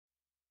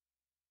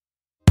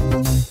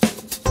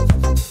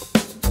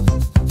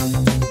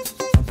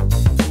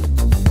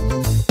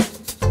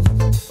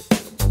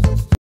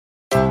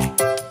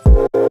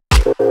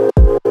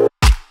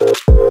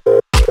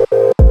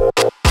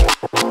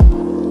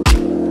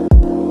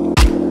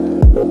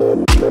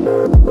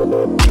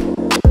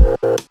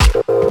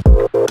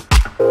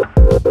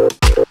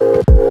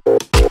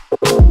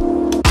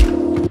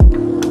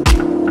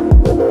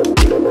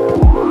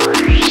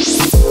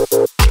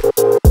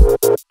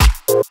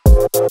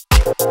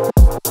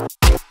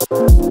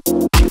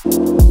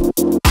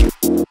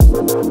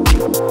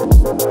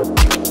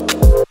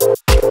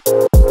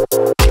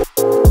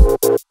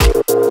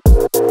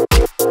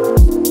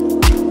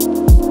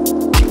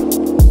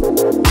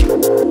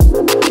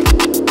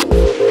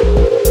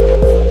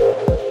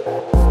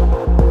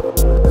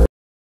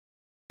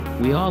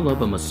We all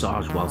love a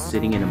massage while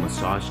sitting in a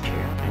massage chair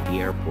at the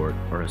airport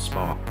or a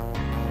spa.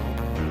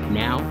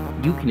 Now,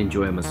 you can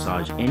enjoy a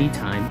massage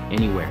anytime,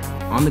 anywhere,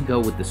 on the go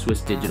with the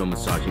Swiss Digital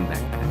Massaging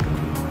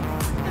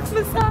Backpack. It's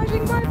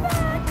massaging my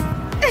back!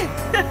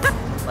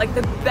 Like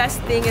the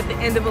best thing at the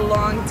end of a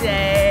long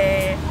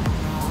day.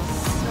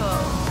 So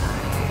nice.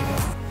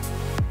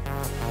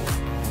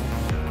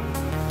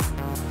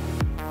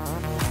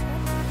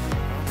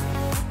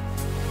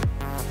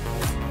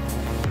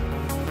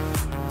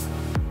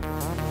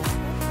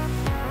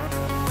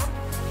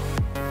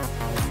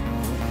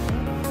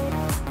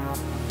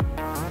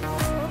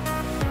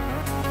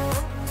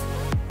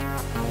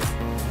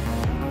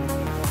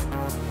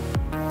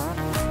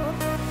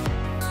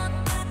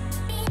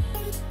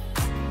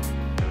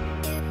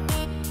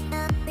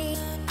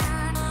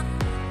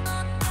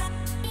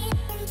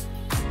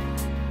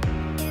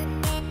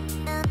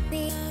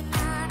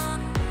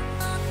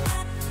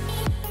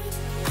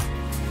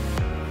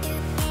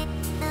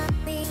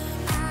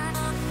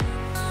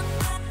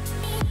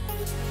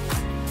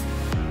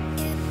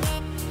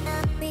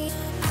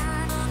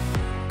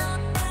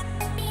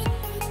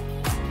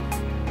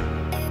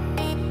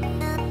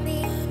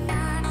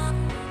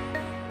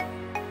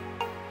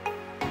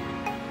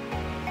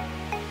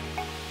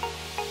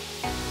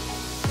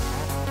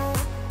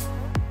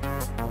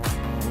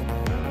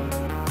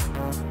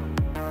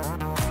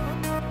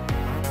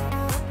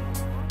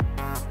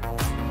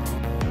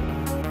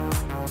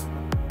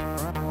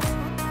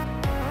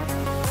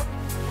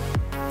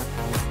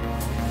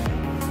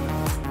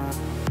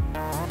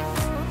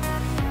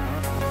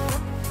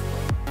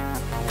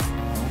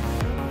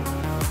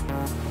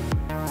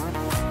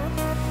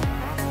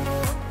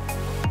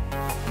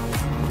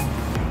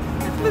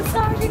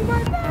 Massaging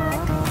my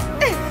back.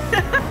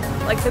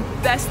 Like the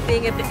best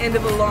thing at the end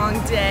of a long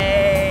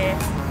day.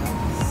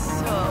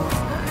 So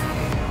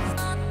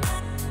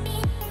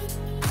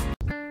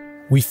nice.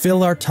 We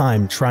fill our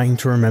time trying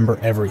to remember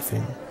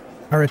everything.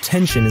 Our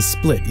attention is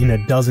split in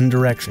a dozen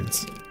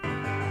directions.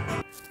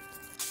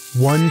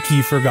 One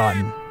key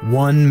forgotten,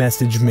 one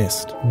message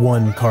missed,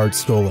 one card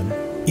stolen.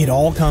 It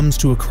all comes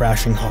to a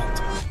crashing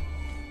halt.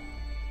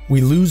 We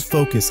lose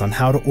focus on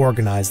how to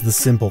organize the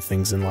simple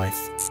things in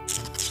life.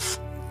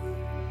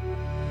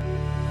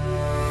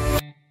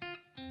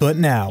 But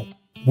now,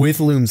 with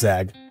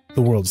Loomzag,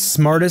 the world's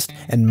smartest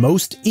and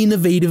most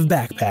innovative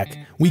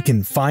backpack, we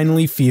can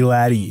finally feel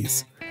at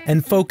ease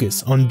and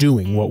focus on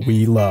doing what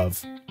we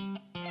love.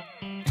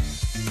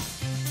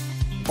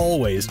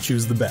 Always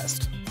choose the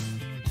best.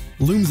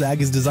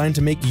 Loomzag is designed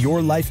to make your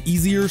life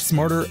easier,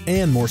 smarter,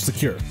 and more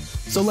secure.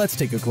 So let's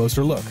take a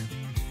closer look.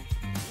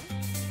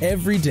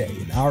 Every day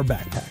in our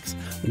backpacks,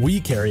 we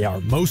carry our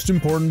most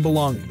important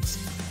belongings.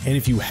 And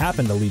if you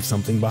happen to leave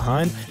something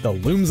behind, the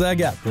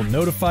Loomzag app will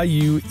notify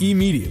you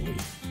immediately.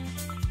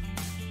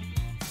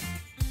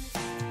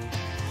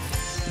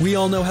 We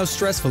all know how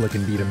stressful it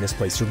can be to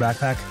misplace your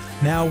backpack.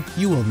 Now,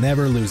 you will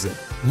never lose it.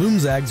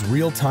 Loomzag's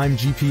real-time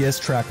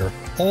GPS tracker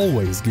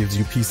always gives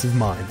you peace of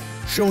mind,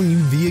 showing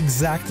you the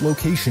exact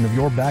location of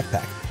your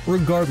backpack,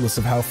 regardless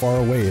of how far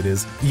away it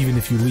is, even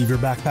if you leave your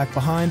backpack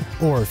behind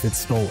or if it's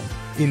stolen.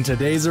 In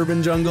today's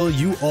urban jungle,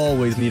 you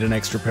always need an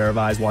extra pair of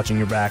eyes watching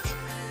your back.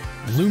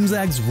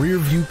 Loomzag's rear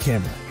view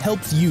camera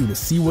helps you to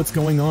see what's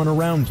going on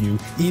around you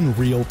in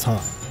real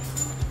time.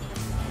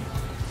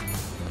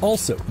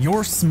 Also,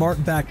 your smart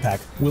backpack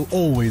will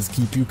always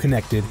keep you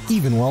connected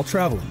even while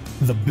traveling.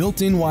 The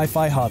built-in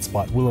Wi-Fi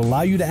hotspot will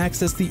allow you to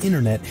access the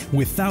internet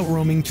without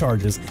roaming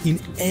charges in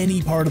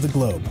any part of the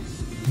globe.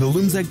 The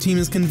Loomzag team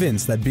is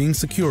convinced that being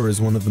secure is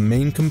one of the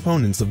main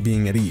components of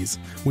being at ease,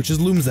 which is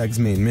Loomzag's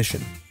main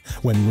mission.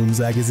 When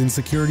Loomzag is in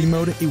security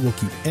mode, it will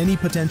keep any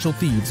potential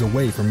thieves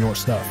away from your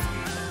stuff.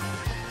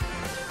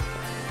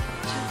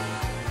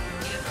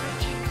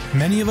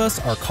 Many of us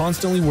are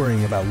constantly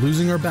worrying about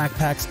losing our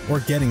backpacks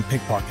or getting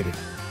pickpocketed.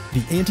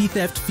 The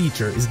anti-theft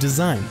feature is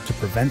designed to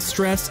prevent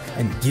stress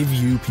and give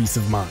you peace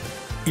of mind.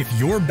 If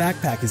your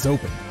backpack is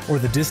open, or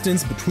the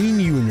distance between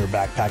you and your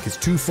backpack is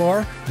too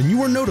far, then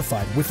you are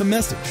notified with a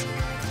message.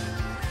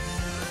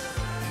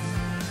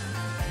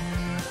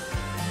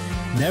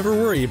 Never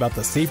worry about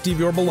the safety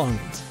of your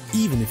belongings,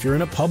 even if you're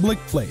in a public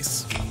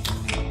place.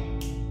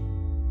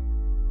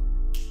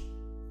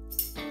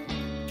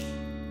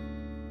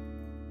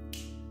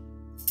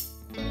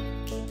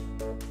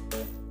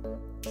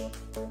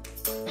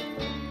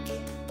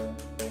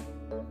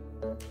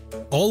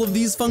 All of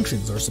these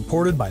functions are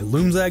supported by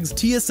Loomzag's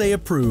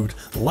TSA-approved,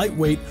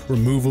 lightweight,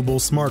 removable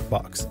smart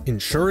box,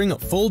 ensuring a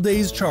full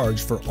day's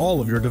charge for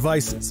all of your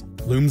devices.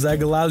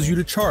 Loomzag allows you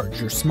to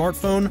charge your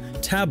smartphone,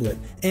 tablet,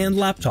 and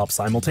laptop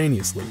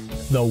simultaneously.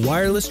 The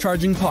wireless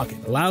charging pocket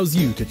allows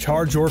you to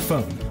charge your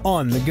phone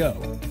on the go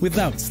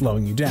without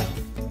slowing you down.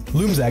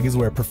 Loomzag is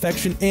where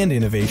perfection and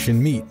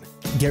innovation meet.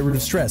 Get rid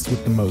of stress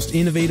with the most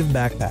innovative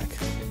backpack.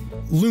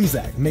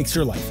 Loomzag makes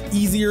your life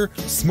easier,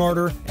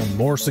 smarter, and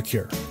more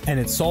secure, and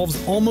it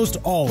solves almost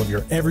all of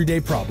your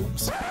everyday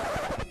problems.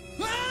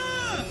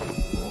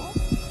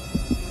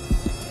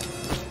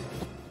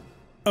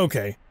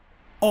 Okay,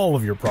 all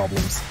of your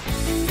problems.